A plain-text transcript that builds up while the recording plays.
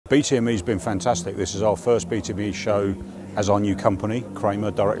BTME has been fantastic. This is our first BTME show as our new company, Cramer,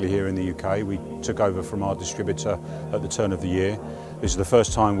 directly here in the UK. We took over from our distributor at the turn of the year. This is the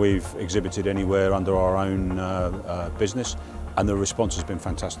first time we've exhibited anywhere under our own business, and the response has been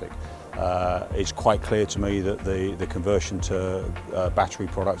fantastic. It's quite clear to me that the conversion to battery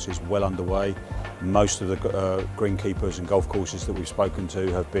products is well underway. Most of the greenkeepers and golf courses that we've spoken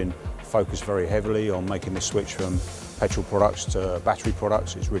to have been focused very heavily on making the switch from petrol products to battery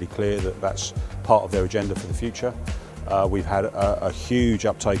products. It's really clear that that's part of their agenda for the future. We've had a huge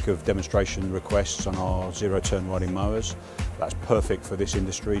uptake of demonstration requests on our zero-turn riding mowers. That's perfect for this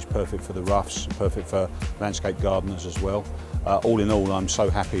industry, it's perfect for the roughs, perfect for landscape gardeners as well. All in all, I'm so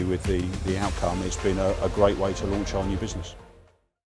happy with the outcome. It's been a great way to launch our new business.